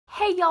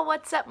Hey y'all,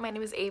 what's up? My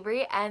name is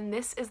Avery and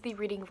this is the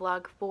reading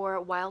vlog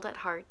for Wild at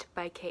Heart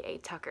by K.A.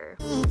 Tucker.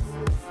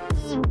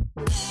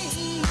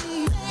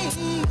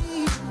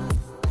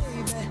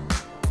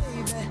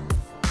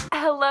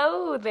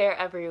 Hello there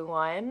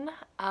everyone.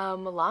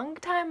 Long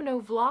time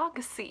no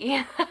vlog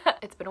see.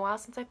 It's been a while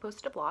since I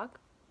posted a vlog,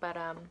 but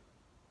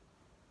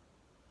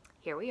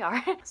here we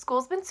are.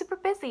 School's been super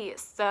busy,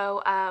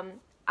 so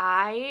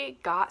I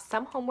got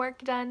some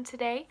homework done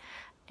today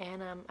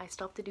and I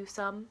still have to do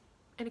some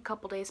in a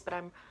couple days, but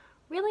I'm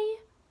really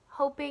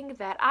hoping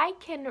that I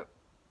can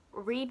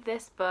read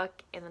this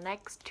book in the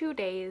next 2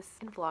 days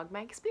and vlog my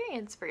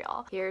experience for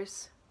y'all.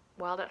 Here's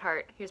Wild at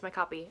Heart. Here's my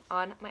copy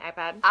on my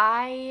iPad.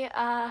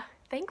 I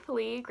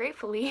thankfully,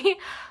 gratefully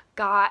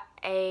got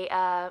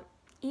a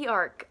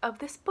e-arc of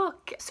this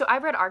book. So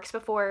I've read arcs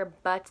before,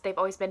 but they've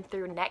always been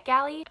through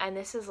NetGalley, and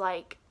this is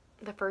like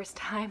the first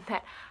time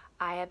that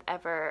I have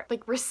ever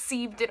like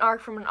received an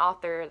arc from an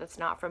author that's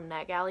not from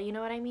NetGalley, you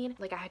know what I mean?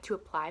 Like I had to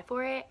apply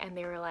for it and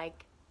they were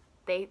like,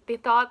 they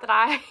thought that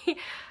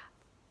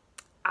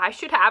I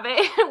should have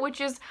it,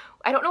 which is,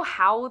 I don't know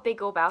how they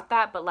go about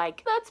that, but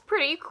like, that's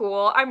pretty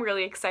cool. I'm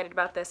really excited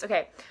about this.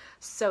 Okay,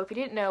 so if you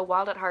didn't know,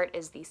 Wild at Heart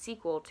is the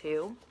sequel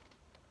to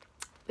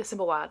The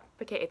Simple Wild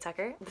by K.A.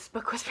 Tucker. This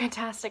book was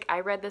fantastic.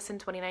 I read this in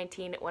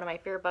 2019, one of my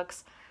favorite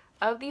books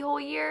of the whole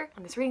year.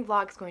 And this reading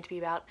vlog is going to be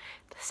about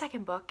the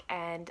second book,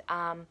 and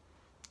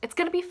it's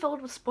gonna be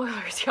filled with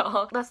spoilers,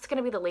 y'all. That's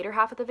gonna be the later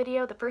half of the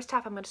video. The first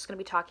half I'm just gonna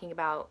be talking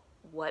about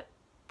what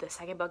the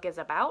second book is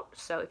about.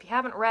 So if you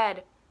haven't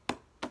read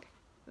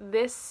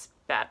this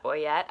bad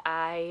boy yet,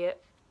 I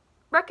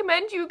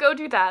recommend you go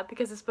do that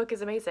because this book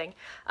is amazing.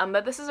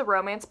 But this is a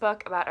romance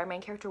book about our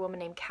main character woman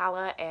named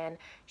Kala, and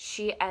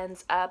she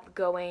ends up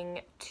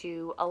going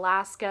to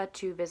Alaska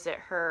to visit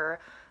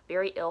her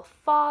very ill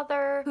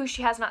father, who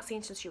she has not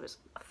seen since she was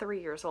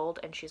 3 years old,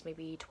 and she's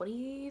maybe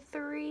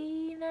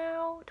 23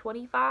 now,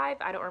 25,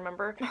 I don't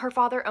remember. Her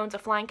father owns a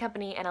flying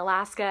company in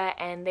Alaska,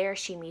 and there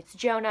she meets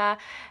Jonah,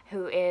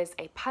 who is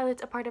a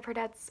pilot, a part of her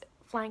dad's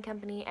flying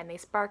company, and they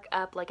spark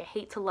up like a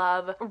hate to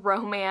love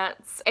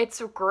romance.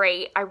 It's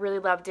great. I really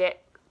loved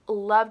it.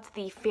 Loved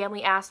the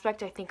family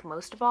aspect, I think,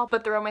 most of all,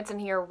 but the romance in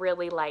here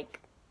really like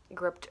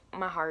gripped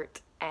my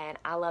heart and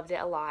I loved it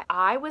a lot.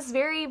 I was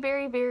very,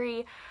 very,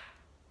 very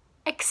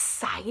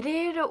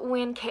excited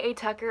when K.A.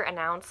 Tucker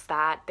announced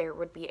that there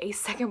would be a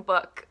second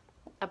book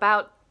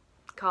about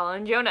Kala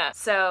and Jonah.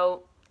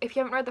 So if you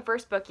haven't read the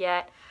first book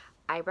yet,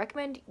 I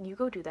recommend you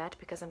go do that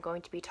because I'm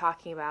going to be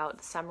talking about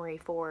the summary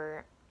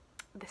for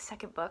the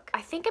second book. I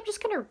think I'm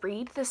just gonna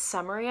read the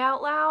summary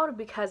out loud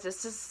because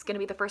this is gonna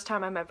be the first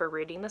time I'm ever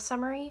reading the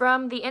summary.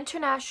 From the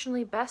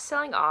internationally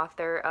best-selling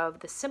author of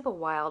The Simple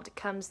Wild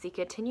comes the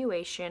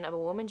continuation of a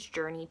woman's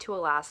journey to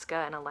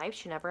Alaska and a life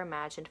she never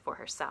imagined for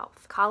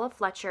herself. Kala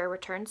Fletcher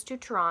returns to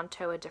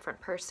Toronto a different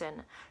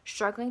person,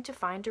 struggling to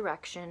find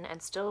direction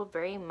and still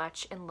very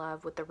much in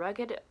love with the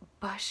rugged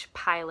bush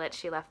pilot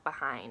she left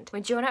behind.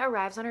 When Jonah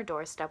arrives on her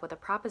doorstep with a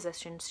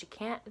proposition she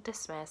can't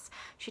dismiss,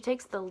 she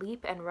takes the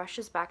leap and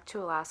rushes back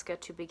to Alaska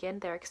to begin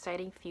their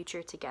exciting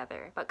future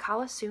together. But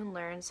Kala soon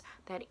learns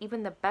that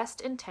even the best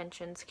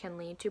intentions can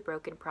lead to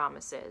broken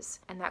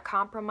promises, and that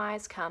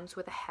compromise comes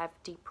with a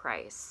hefty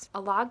price. A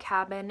log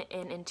cabin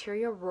in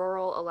interior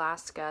rural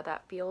Alaska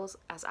that feels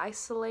as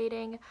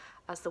isolating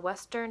as the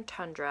western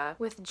tundra.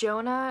 With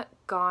Jonah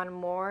gone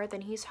more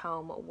than he's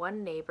home,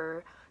 one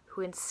neighbor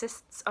who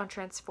insists on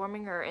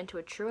transforming her into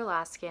a true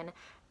Alaskan,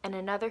 and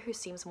another who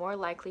seems more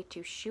likely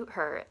to shoot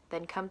her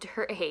than come to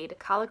her aid,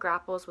 Kala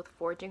grapples with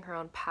forging her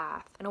own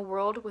path. In a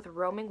world with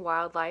roaming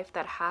wildlife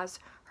that has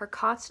her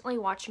constantly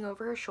watching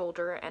over her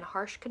shoulder and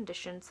harsh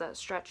conditions that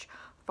stretch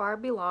far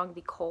beyond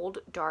the cold,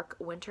 dark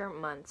winter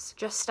months,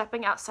 just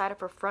stepping outside of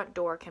her front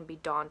door can be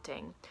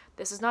daunting.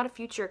 This is not a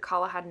future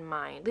Kala had in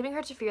mind, leaving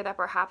her to fear that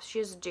perhaps she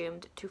is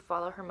doomed to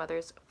follow her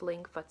mother's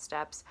fleeing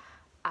footsteps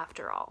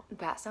after all.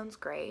 That sounds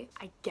great.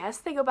 I guess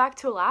they go back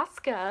to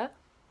Alaska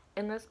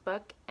in this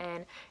book,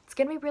 and it's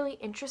gonna be really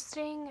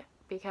interesting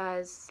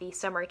because the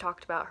summary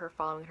talked about her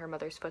following her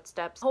mother's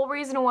footsteps. The whole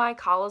reason why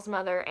Kala's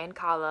mother and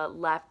Kala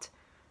left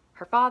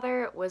her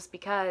father was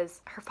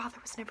because her father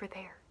was never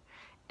there.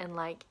 And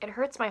like, it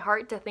hurts my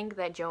heart to think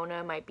that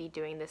Jonah might be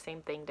doing the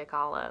same thing to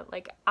Kala.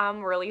 Like,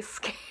 I'm really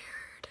scared.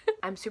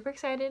 I'm super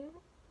excited.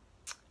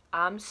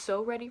 I'm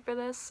so ready for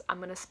this. I'm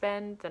gonna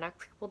spend the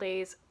next couple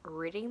days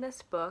reading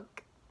this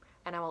book,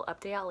 and I will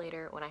update out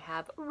later when I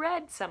have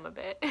read some of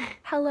it.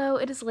 Hello,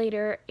 it is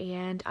later,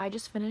 and I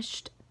just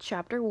finished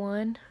chapter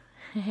 1,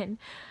 and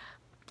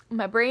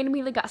my brain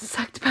immediately got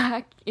sucked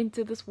back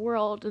into this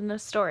world and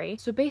this story.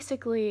 So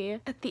basically,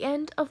 at the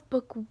end of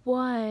book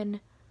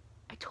 1,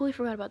 I totally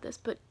forgot about this,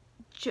 but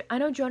I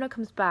know Jonah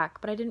comes back,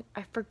 but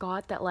I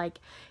forgot that like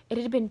it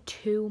had been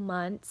 2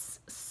 months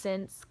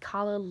since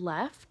Kala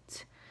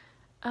left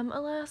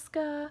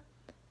Alaska.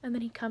 And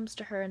then he comes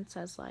to her and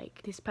says like,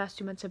 these past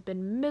 2 months have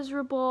been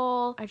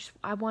miserable.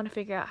 I want to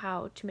figure out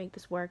how to make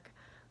this work.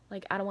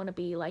 Like, I don't want to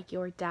be like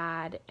your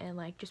dad and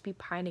like just be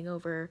pining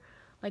over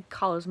like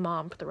call his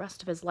mom for the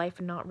rest of his life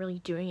and not really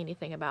doing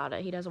anything about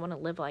it. He doesn't want to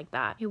live like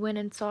that. He went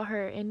and saw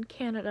her in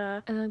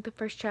Canada, and like the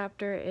first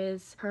chapter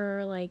is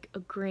her like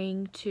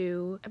agreeing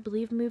to, I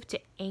believe, move to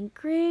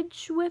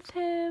Anchorage with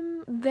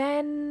him.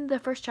 Then the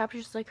first chapter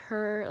is like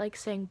her like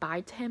saying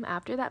bye to him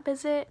after that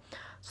visit.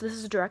 So this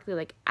is directly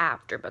like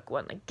after book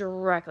one, like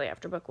directly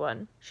after book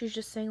one. She's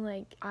just saying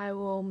like, I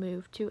will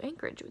move to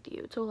Anchorage with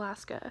you, to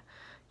Alaska,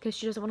 because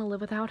she doesn't want to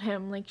live without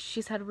him. Like,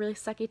 she's had a really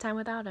sucky time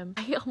without him.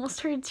 I almost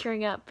started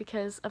tearing up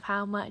because of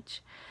how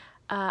much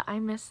I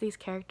miss these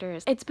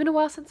characters. It's been a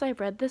while since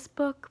I've read this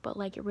book, but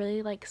like it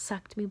really like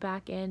sucked me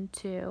back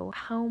into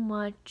how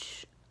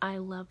much I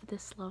love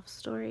this love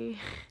story.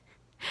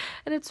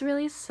 And it's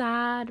really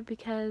sad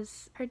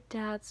because her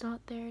dad's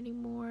not there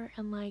anymore,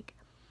 and like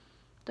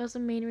that's the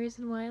main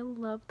reason why I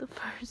love the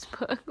first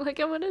book. Like,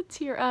 I'm gonna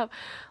tear up.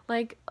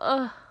 Like,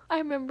 I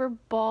remember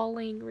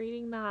bawling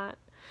reading that.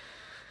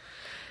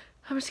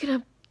 I'm just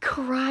gonna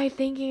cry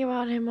thinking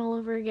about him all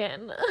over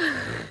again.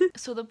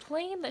 So the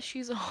plane that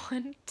she's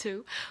on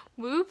to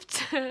move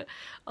to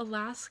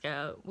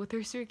Alaska with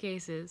her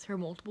suitcases, her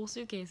multiple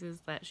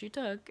suitcases that she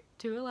took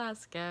to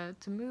Alaska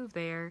to move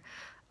there,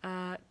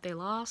 they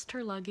lost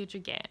her luggage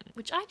again,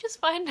 which I just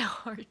find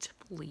hard to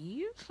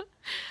believe.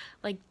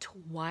 Like,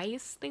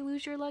 twice they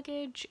lose your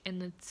luggage,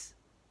 and it's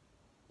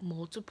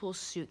multiple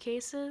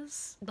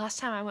suitcases. Last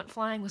time I went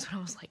flying was when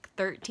I was like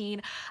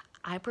 13.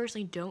 I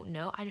personally don't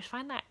know. I just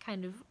find that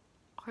kind of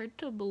hard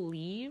to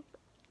believe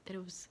that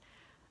it was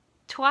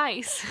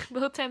twice.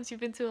 Both times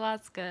you've been to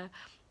Alaska,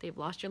 they've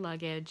lost your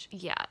luggage.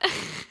 Yeah.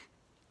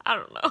 I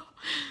don't know.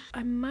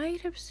 I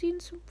might have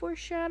seen some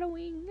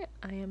foreshadowing.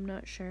 I am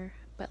not sure.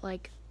 But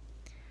like,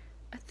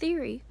 a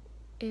theory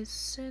is,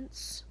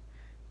 since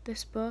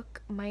this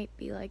book might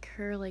be like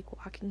her like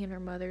walking in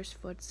her mother's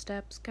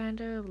footsteps, kind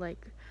of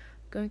like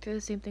going through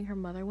the same thing her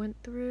mother went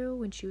through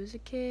when she was a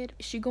kid.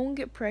 Is she gonna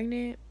get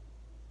pregnant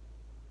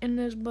in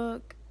this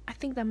book? I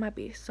think that might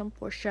be some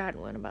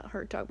foreshadowing about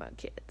her talking about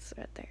kids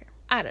right there.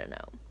 I don't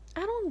know.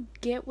 I don't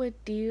get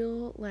what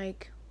deal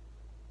like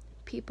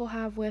people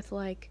have with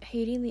like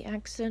hating the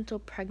accidental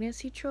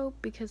pregnancy trope,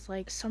 because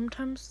like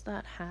sometimes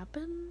that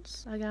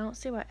happens. Like, I don't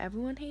see why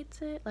everyone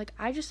hates it. Like,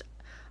 I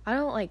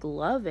don't like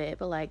love it,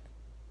 but like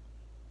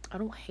I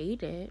don't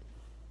hate it,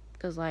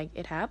 because like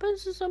it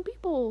happens to some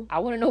people. I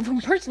wouldn't know from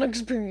personal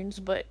experience,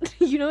 but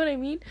you know what I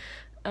mean.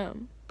 But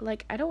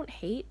like, I won't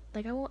hate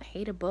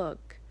a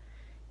book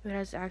if it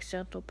has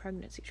accidental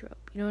pregnancy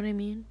trope. You know what I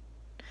mean?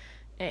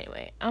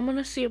 Anyway, I'm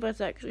gonna see if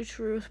that's actually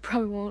true.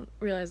 Probably won't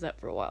realize that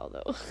for a while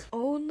though.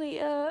 Only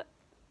 9%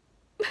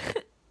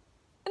 into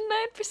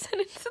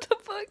the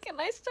book and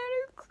I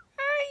started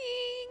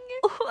crying.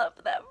 Love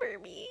that for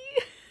me.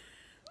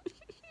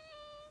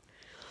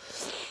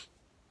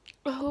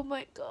 Oh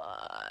my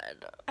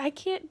god. I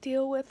can't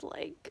deal with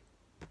like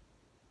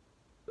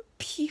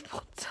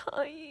people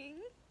dying.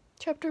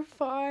 Chapter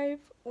 5,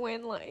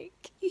 when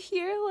like you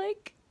hear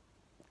like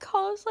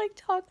Calls like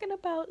talking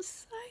about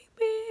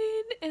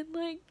Simon and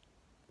like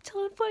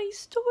telling funny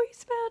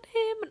stories about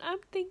him, and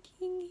I'm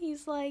thinking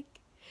she's like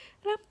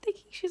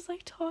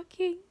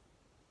talking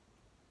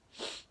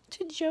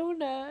to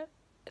Jonah,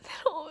 and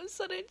then all of a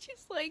sudden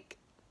she's like,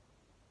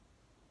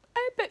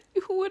 I bet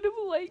you would have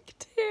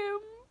liked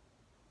him.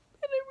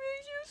 And I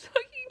really, she was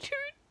talking to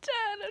her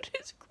dad at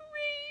his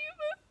grave.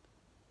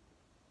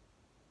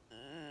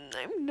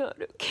 I'm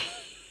not okay.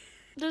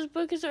 This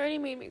book has already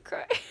made me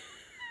cry.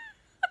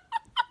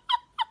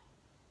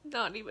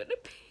 Not even a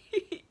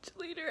page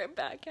later, I'm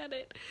back at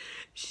it.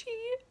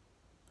 She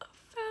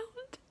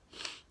found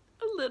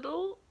a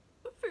little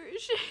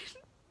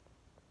version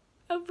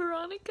of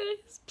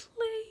Veronica's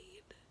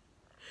plane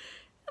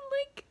and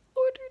like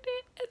ordered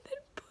it, and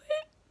then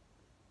put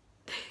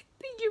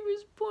the year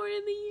was born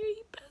and the year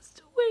he passed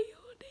away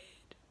on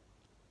it,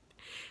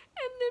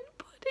 and then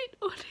put it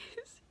on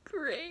his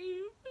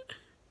grave.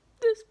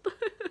 This book.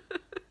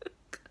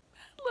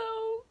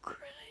 Hello,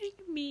 crying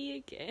me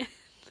again.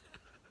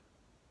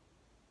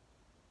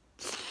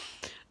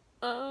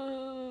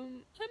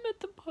 I'm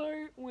at the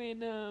part when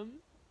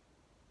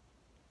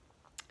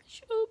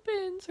she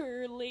opens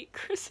her late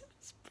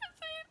Christmas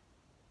present,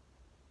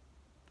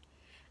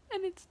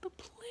 and it's the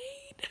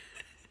plane.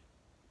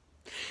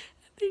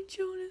 And then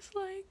Jonah's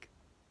like,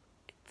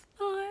 it's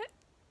not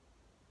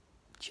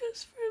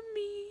just for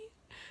me.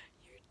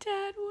 Your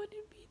dad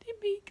wanted me to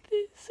make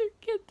this or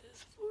get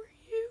this for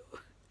you,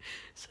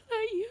 so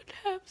that you'd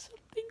have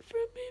something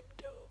from him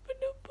to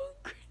open up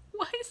on.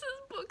 Why is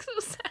this book so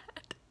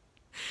sad?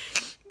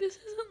 This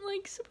isn't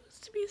like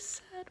supposed to be a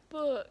sad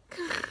book.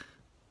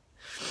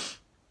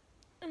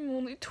 I'm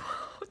only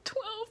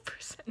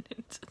 12%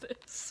 into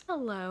this.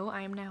 Hello,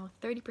 I am now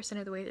 30%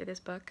 of the way through this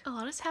book. A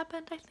lot has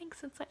happened, I think,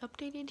 since I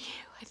updated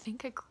you. I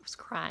think I was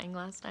crying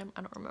last time,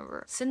 I don't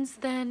remember. Since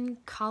then,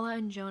 Kala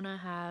and Jonah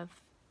have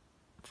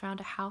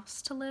found a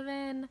house to live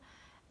in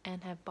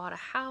and have bought a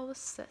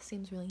house that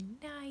seems really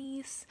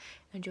nice,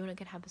 and Jonah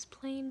can have his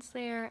planes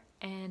there,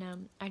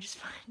 and I just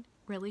find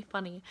really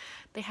funny.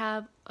 They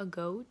have a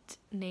goat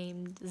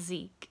named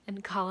Zeke,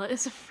 and Kala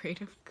is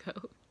afraid of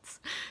goats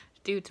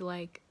due to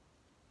like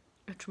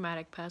a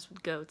traumatic past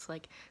with goats.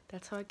 Like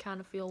that's how I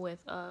kind of feel with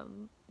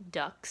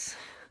ducks.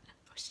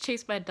 I was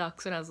chased by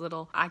ducks when I was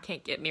little. I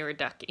can't get near a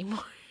duck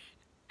anymore.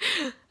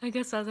 I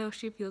guess that's how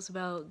she feels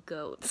about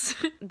goats.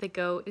 The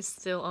goat is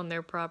still on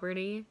their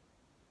property,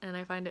 and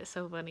I find it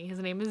so funny. His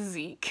name is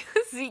Zeke.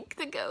 Zeke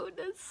the goat.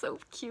 That's so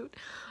cute.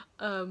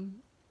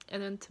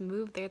 And then to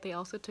move there, they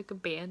also took a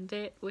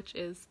bandit, which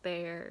is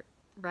their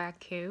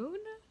raccoon.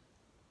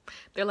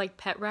 They're like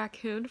pet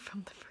raccoon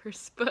from the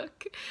first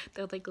book.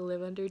 They'll like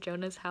live under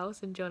Jonah's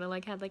house, and Jonah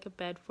like had like a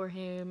bed for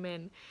him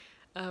and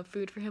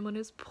food for him on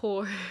his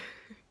porch.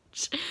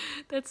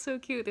 That's so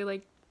cute. They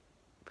like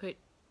put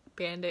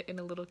Bandit in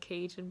a little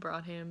cage and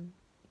brought him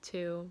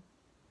to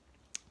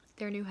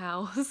their new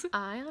house.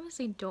 I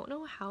honestly don't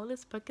know how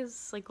this book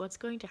is like what's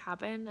going to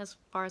happen as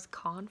far as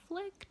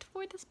conflict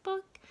for this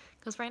book,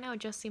 because right now it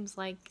just seems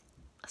like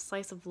a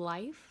slice of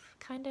life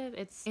kind of.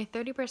 It's at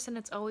 30%.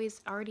 It's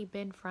always already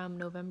been from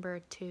November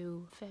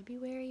to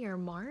February or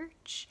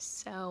March,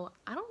 so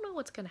I don't know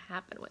what's gonna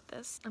happen with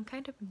this. I'm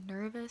kind of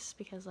nervous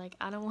because like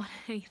I don't want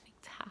anything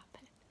to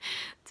happen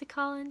to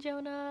Colin and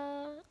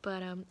Jonah,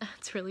 but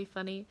it's really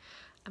funny.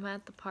 I'm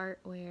at the part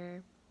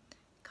where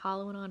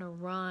Kala went on a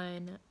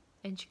run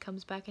and she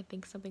comes back and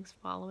thinks something's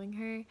following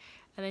her, and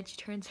then she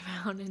turns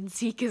around and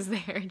Zeke is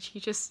there and she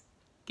just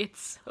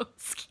gets so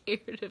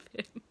scared of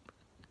him.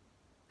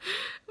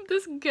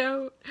 This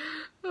goat.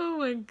 Oh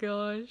my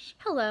gosh.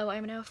 Hello,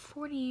 I'm now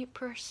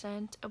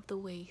 40% of the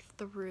way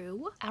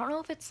through. I don't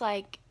know if it's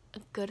like a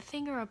good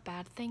thing or a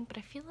bad thing, but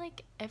I feel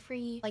like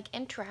every like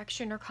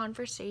interaction or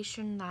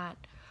conversation that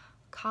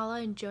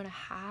Kala and Jonah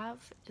have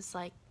is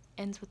like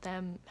ends with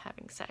them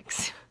having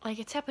sex. Like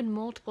it's happened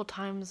multiple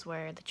times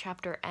where the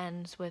chapter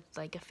ends with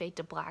like a fade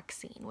to black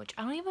scene, which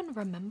I don't even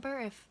remember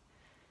if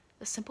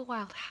the Simple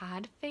Wild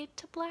had fade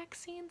to black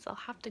scenes. I'll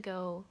have to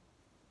go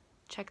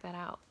check that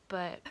out,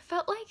 but I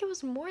felt like it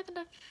was more than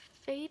a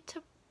fade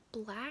to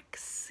black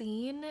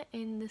scene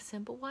in the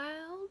Simple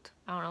Wild.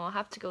 I don't know, I'll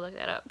have to go look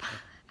that up.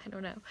 I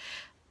don't know,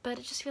 but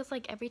it just feels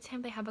like every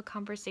time they have a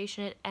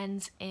conversation it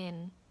ends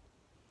in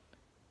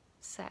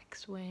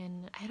sex,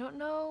 when I don't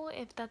know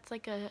if that's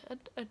like a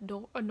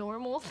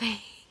normal thing.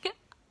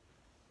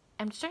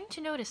 I'm starting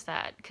to notice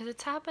that because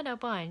it's happened a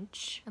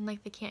bunch, and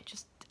like they can't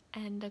just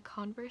end a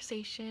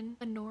conversation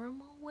a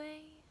normal way,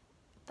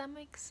 if that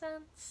makes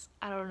sense.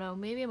 I don't know,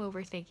 maybe I'm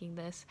overthinking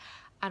this.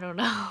 I don't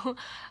know.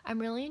 I'm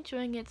really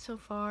enjoying it so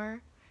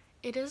far.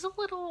 It is I'm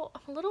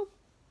a little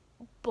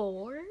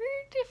bored,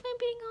 if I'm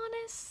being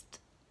honest.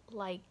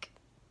 Like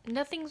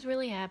nothing's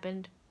really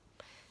happened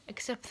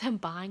except them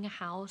buying a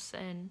house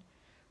and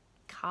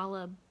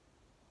Kala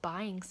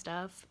buying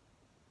stuff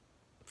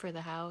for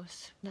the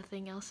house.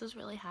 Nothing else has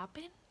really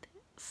happened.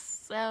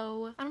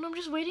 So I don't know, I'm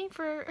just waiting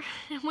for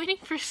I'm waiting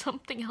for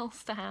something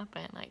else to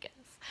happen, I guess.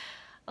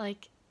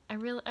 Like I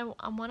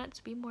want it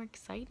to be more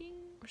exciting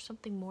or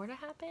something more to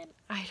happen.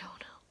 I don't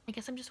know. I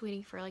guess I'm just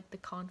waiting for like the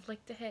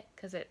conflict to hit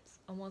because it's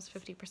almost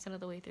 50% of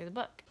the way through the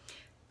book.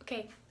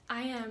 Okay,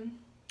 I'm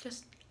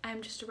just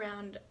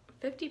around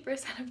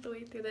 50% of the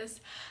way through this,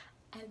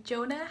 and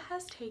Jonah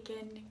has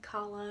taken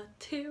Kala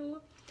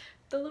to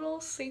the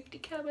little safety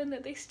cabin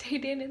that they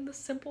stayed in the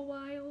Simple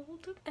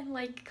Wild. And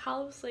like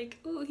Kala was like,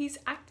 ooh, he's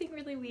acting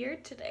really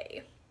weird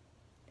today.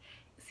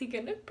 Is he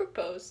gonna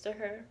propose to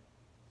her?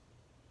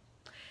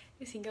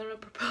 Is he gonna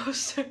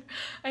propose to her?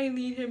 I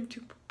need him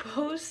to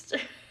propose to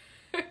her.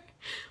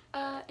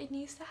 It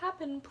needs to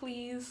happen,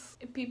 please.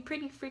 It'd be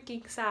pretty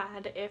freaking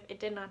sad if it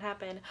did not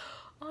happen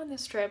on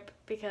this trip,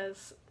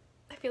 because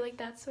I feel like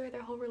that's where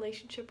their whole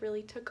relationship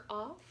really took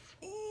off.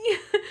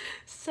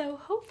 So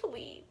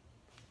hopefully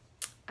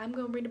I'm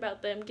gonna read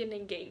about them getting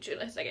engaged in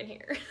a second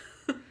here.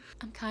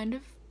 I'm kind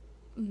of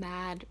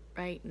mad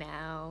right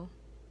now.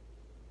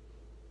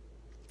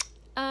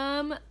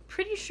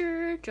 Pretty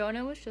sure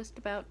Jonah was just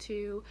about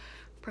to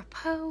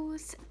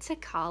propose to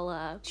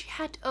Kala. She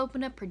had to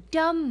open up her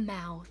dumb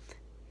mouth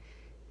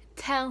and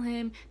tell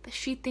him that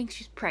she thinks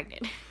she's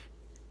pregnant.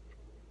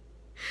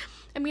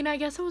 I mean, I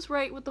guess I was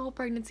right with the whole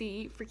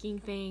pregnancy freaking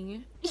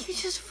thing. You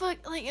just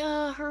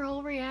her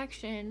whole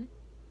reaction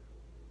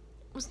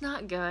was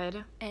not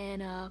good,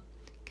 and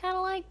kind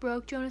of like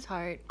broke Jonah's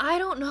heart. I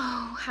don't know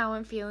how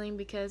I'm feeling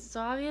because it's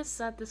obvious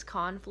that this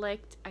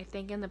conflict, I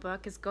think, in the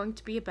book is going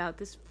to be about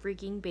this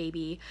freaking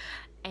baby,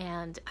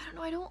 and I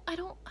don't know, I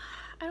don't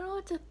know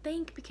what to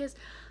think, because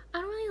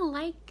I don't really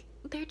like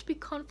there to be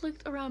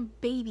conflict around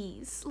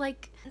babies,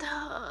 like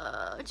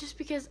just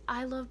because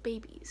I love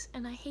babies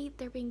and I hate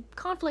there being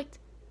conflict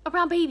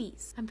around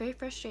babies. I'm very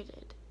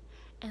frustrated,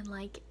 and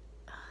like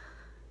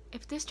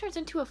if this turns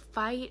into a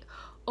fight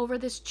over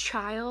this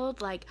child,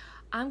 like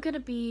I'm gonna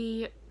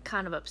be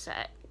kind of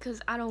upset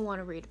because I don't want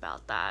to read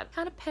about that.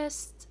 Kind of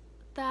pissed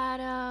that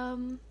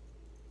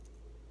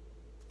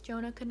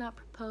Jonah could not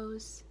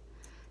propose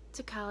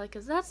to Kala,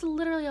 because that's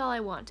literally all I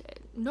wanted.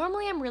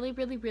 Normally I'm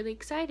really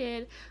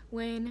excited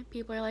when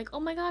people are like, oh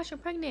my gosh, I'm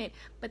pregnant,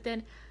 but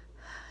then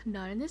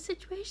not in this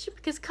situation,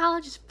 because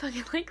Kala just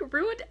fucking like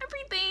ruined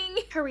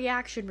everything. Her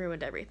reaction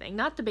ruined everything,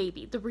 not the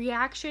baby. The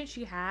reaction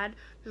she had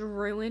just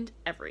ruined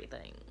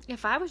everything.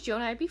 If I was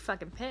Jonah, I'd be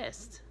fucking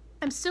pissed.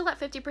 I'm still at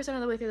 50%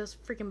 of the way through this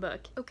freaking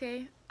book.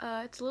 Okay,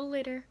 it's a little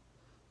later.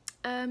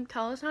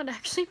 Kala's not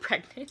actually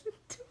pregnant. What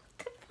the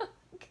fuck?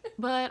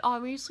 But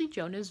obviously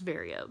Jonah's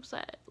very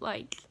upset.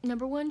 Like,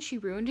 number one, she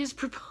ruined his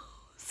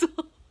proposal.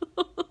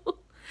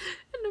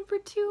 And number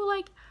two,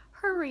 like,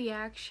 her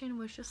reaction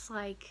was just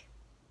like,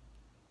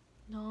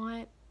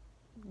 not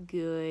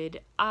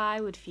good.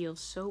 I would feel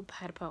so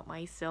bad about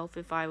myself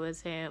if I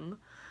was him,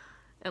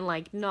 and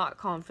like not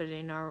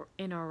confident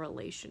in our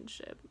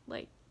relationship.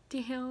 Like,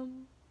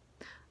 damn,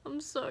 I'm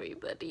sorry,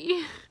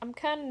 buddy. I'm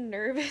kind of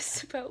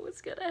nervous about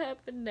what's gonna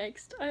happen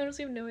next. I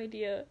honestly have no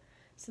idea,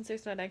 since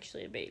there's not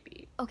actually a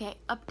baby. Okay,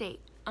 update.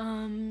 I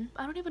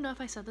don't even know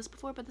if I said this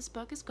before, but this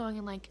book is going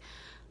in like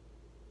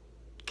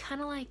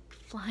kind of like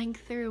flying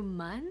through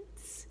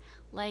months.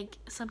 Like,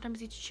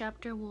 sometimes each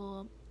chapter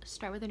will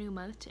start with a new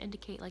month to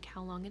indicate like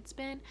how long it's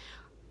been.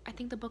 I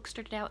think the book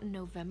started out in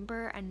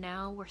November, and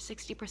now we're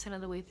 60%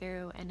 of the way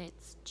through, and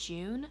it's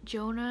June.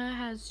 Jonah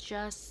has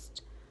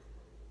just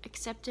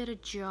accepted a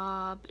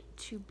job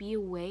to be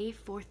away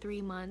for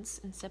 3 months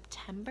in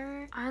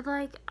September. I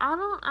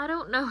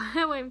don't know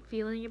how I'm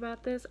feeling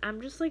about this. I'm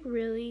just like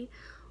really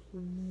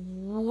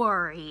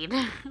worried.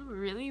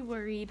 Really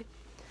worried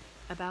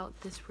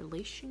about this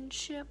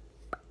relationship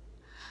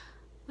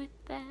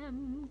with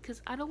them,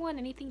 because I don't want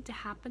anything to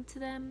happen to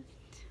them,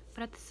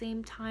 but at the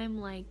same time,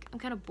 like, I'm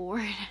kind of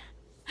bored.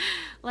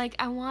 Like,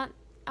 I want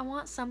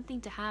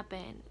something to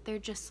happen. They're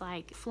just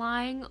like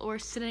flying or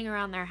sitting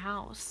around their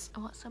house. I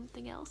want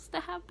something else to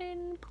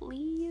happen,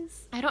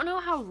 please. I don't know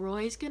how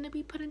Roy's gonna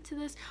be put into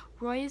this.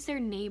 Roy is their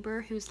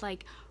neighbor who's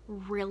like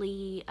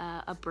really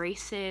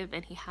abrasive,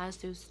 and he has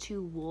those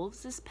 2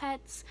 wolves as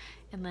pets,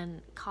 and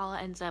then Kala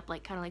ends up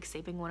like kind of like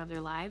saving one of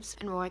their lives,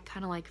 and Roy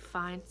kind of like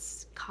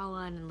finds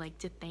Kala and like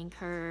to thank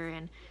her,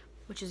 and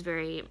which is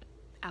very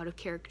out of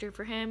character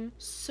for him.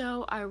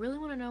 So I really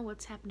want to know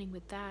what's happening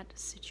with that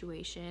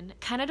situation.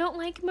 Kind of don't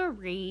like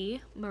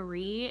Marie.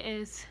 Marie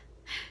is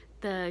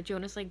the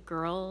Jonah's like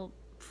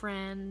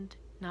girlfriend,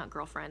 not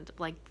girlfriend,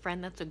 like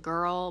friend that's a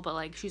girl, but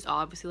like she's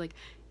obviously like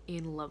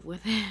in love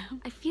with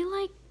him. I feel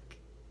like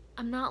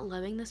I'm not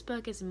loving this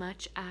book as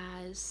much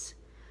as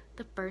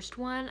the first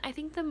one. I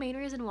think the main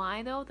reason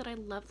why though that I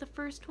love the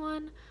first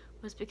one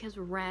was because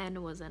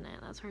Ren was in it.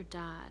 That's her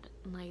dad.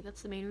 And like,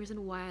 that's the main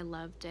reason why I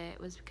loved it,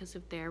 was because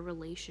of their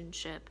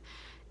relationship.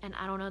 And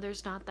I don't know,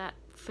 there's not that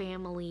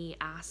family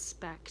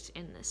aspect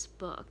in this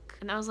book.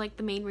 And that was like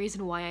the main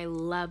reason why I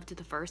loved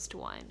the first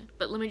one.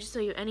 But let me just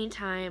tell you,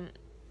 anytime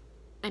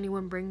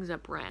anyone brings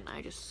up Ren,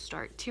 I just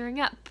start tearing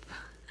up.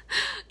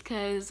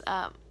 Because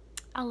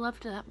I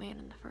loved that man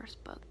in the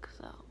first book.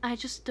 So I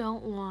just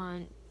don't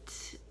want,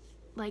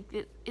 like,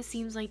 it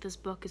seems like this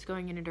book is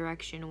going in a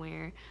direction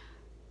where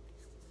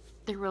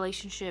the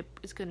relationship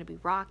is going to be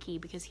rocky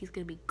because he's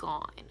going to be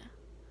gone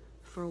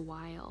for a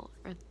while,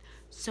 or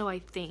so I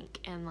think.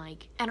 And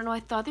like, I don't know,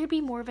 I thought there'd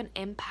be more of an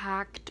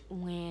impact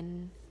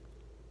when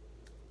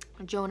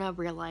Jonah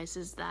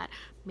realizes that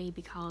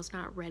maybe Kala's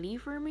not ready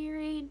for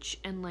marriage,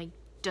 and like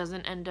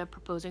doesn't end up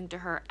proposing to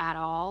her at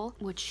all,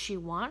 which she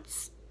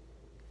wants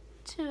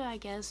to, I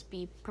guess,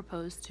 be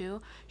proposed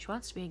to. She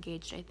wants to be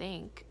engaged, I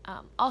think.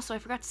 Also, I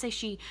forgot to say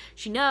she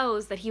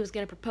knows that he was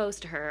going to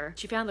propose to her.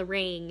 She found the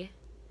ring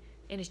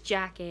in his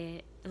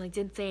jacket and like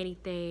didn't say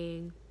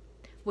anything,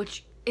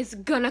 which is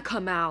gonna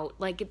come out.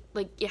 Like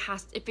it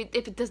has, if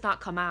it does not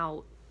come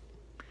out,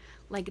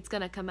 like it's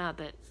gonna come out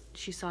that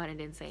she saw it and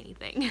didn't say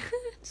anything.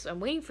 So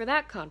I'm waiting for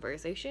that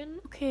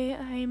conversation. Okay,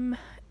 I'm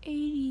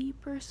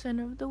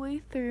 80% of the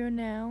way through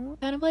now.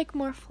 Kind of like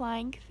more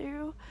flying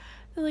through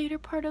the later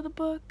part of the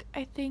book,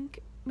 I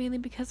think, mainly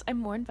because I'm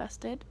more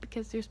invested,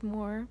 because there's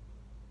more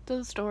to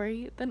the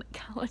story than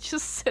Kala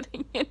just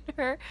sitting in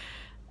her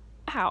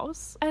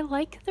house. I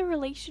like the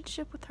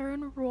relationship with her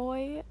and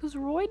Roy, because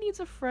Roy needs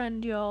a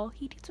friend, y'all.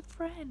 He needs a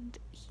friend.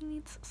 He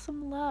needs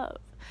some love.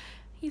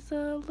 He's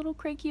a little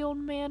cranky old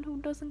man who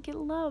doesn't get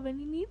love, and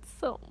he needs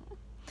some.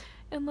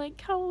 And like,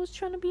 Kala was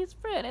trying to be his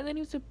friend, and then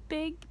he was a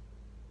big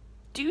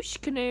douche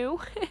canoe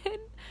and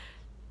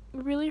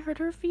really hurt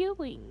her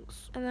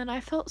feelings. And then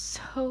I felt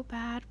so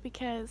bad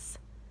because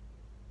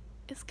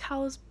it's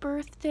Kala's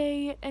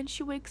birthday and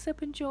she wakes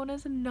up and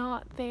Jonah's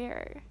not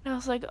there. And I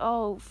was like,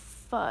 oh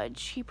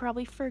fudge, he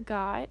probably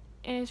forgot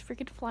and is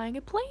freaking flying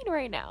a plane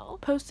right now.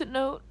 Post-it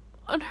note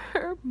on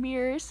her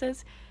mirror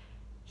says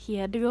he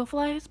had to go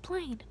fly his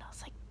plane. And I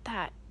was like,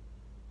 that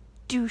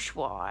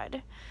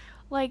douchewad.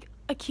 Like,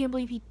 I can't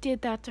believe he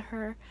did that to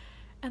her.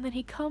 And then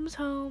he comes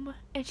home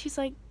and she's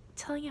like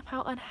telling him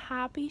how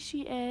unhappy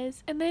she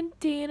is, and then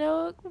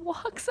Dana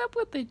walks up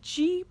with a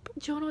Jeep.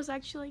 Jonah was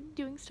actually like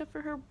doing stuff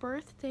for her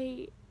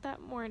birthday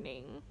that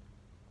morning.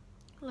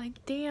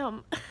 Like,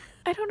 damn.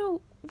 I don't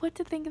know what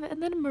to think of it.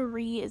 And then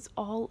Marie is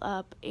all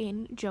up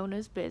in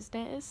Jonah's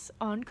business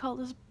on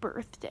Kala's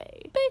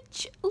birthday.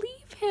 Bitch,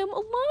 leave him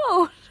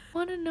alone. I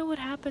want to know what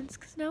happens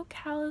because now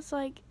Cal is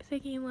like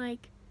thinking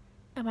like,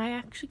 am I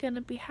actually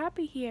gonna be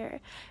happy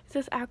here? Is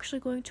this actually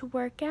going to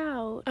work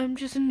out? I'm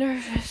just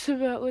nervous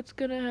about what's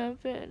gonna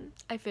happen.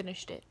 I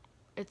finished it.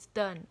 It's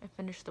done. I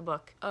finished the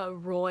book.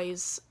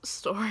 Roy's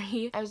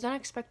story. I was not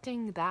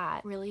expecting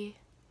that. Really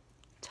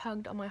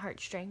tugged on my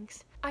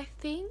heartstrings. I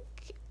think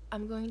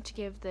I'm going to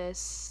give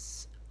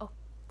this a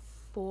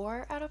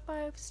 4 out of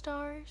 5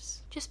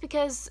 stars. Just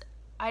because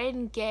I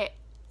didn't get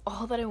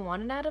all that I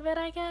wanted out of it,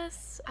 I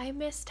guess. I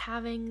missed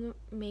having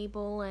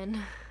Mabel and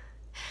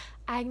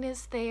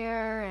Agnes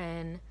there,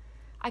 and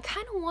I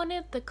kind of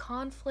wanted the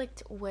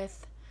conflict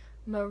with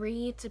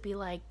Marie to be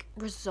like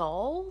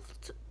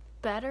resolved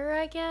better,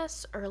 I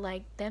guess, or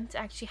like them to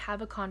actually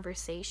have a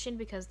conversation,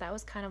 because that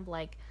was kind of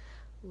like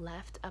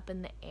left up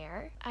in the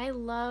air. I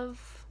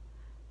love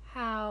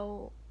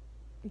how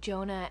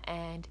Jonah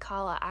and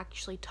Kala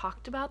actually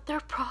talked about their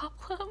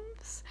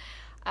problems.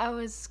 I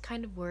was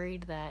kind of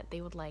worried that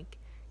they would like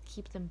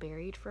keep them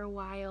buried for a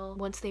while.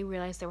 Once they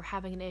realized they were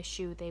having an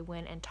issue, they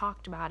went and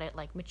talked about it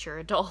like mature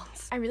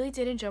adults. I really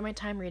did enjoy my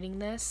time reading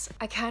this.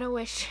 I kind of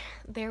wish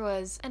there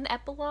was an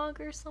epilogue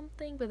or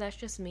something, but that's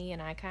just me,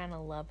 and I kind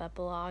of love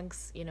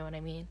epilogues, you know what I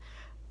mean?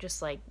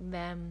 Just like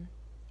them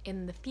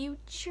in the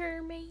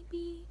future,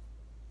 maybe?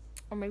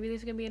 Or maybe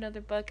there's gonna be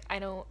another book. I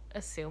don't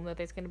assume that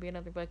there's gonna be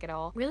another book at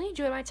all. Really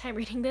enjoyed my time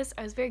reading this.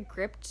 I was very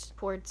gripped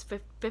towards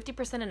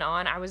 50% and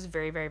on. I was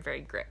very, very,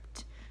 very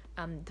gripped.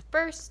 The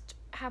first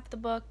half of the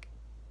book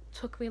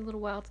took me a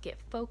little while to get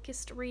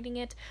focused reading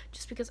it,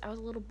 just because I was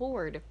a little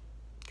bored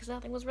because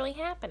nothing was really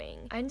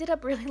happening. I ended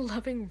up really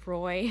loving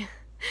Roy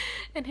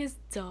and his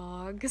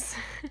dogs.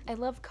 I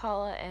love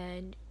Kala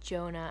and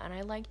Jonah, and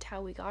I liked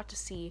how we got to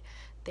see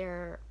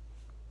their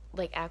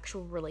like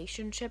actual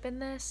relationship in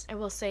this. I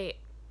will say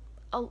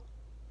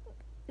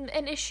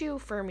an issue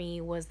for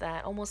me was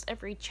that almost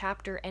every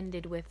chapter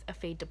ended with a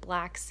fade to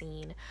black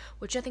scene,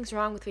 which nothing's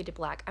wrong with fade to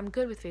black. I'm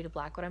good with fade to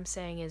black. What I'm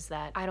saying is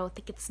that I don't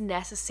think it's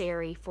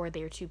necessary for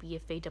there to be a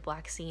fade to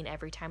black scene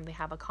every time they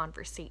have a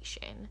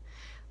conversation.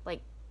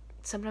 Like,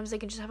 sometimes they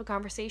can just have a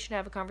conversation.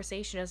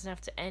 It doesn't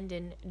have to end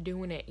in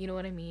doing it, you know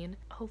what I mean?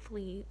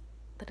 Hopefully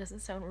that doesn't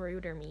sound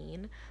rude or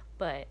mean,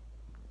 but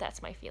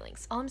that's my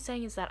feelings. All I'm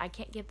saying is that I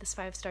can't give this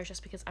 5 stars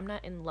just because I'm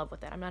not in love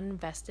with it. I'm not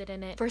invested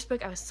in it. First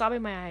book, I was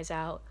sobbing my eyes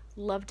out,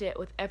 loved it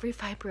with every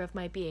fiber of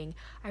my being.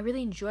 I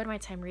really enjoyed my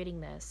time reading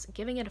this,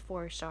 giving it a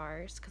 4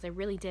 stars because I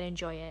really did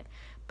enjoy it,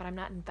 but I'm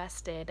not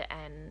invested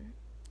and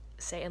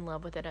say in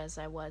love with it as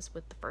I was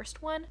with the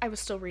first one. I will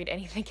still read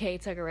anything K.A.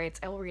 Tucker writes.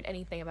 I will read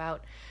anything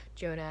about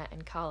Jonah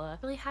and Kala.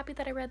 Really happy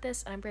that I read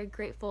this, and I'm very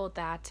grateful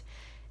that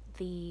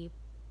the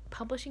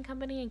publishing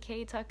company and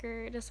K.A.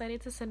 Tucker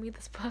decided to send me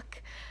this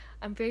book.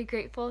 I'm very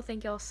grateful.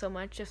 Thank y'all so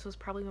much. This was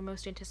probably my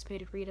most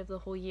anticipated read of the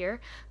whole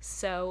year,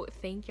 so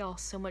thank y'all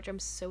so much. I'm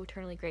so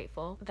eternally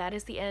grateful. That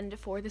is the end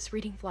for this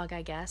reading vlog,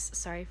 I guess.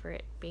 Sorry for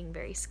it being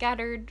very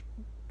scattered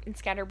and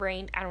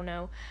scatterbrained. I don't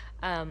know.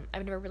 I've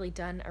never really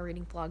done a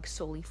reading vlog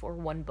solely for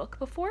one book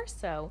before,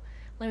 so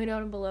let me know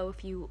down below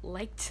if you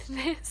liked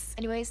this.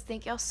 Anyways,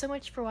 thank y'all so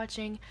much for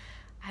watching.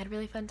 I had a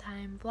really fun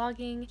time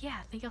vlogging. Yeah,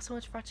 thank y'all so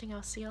much for watching.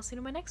 I'll see y'all soon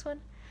in my next one.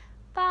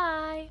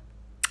 Bye!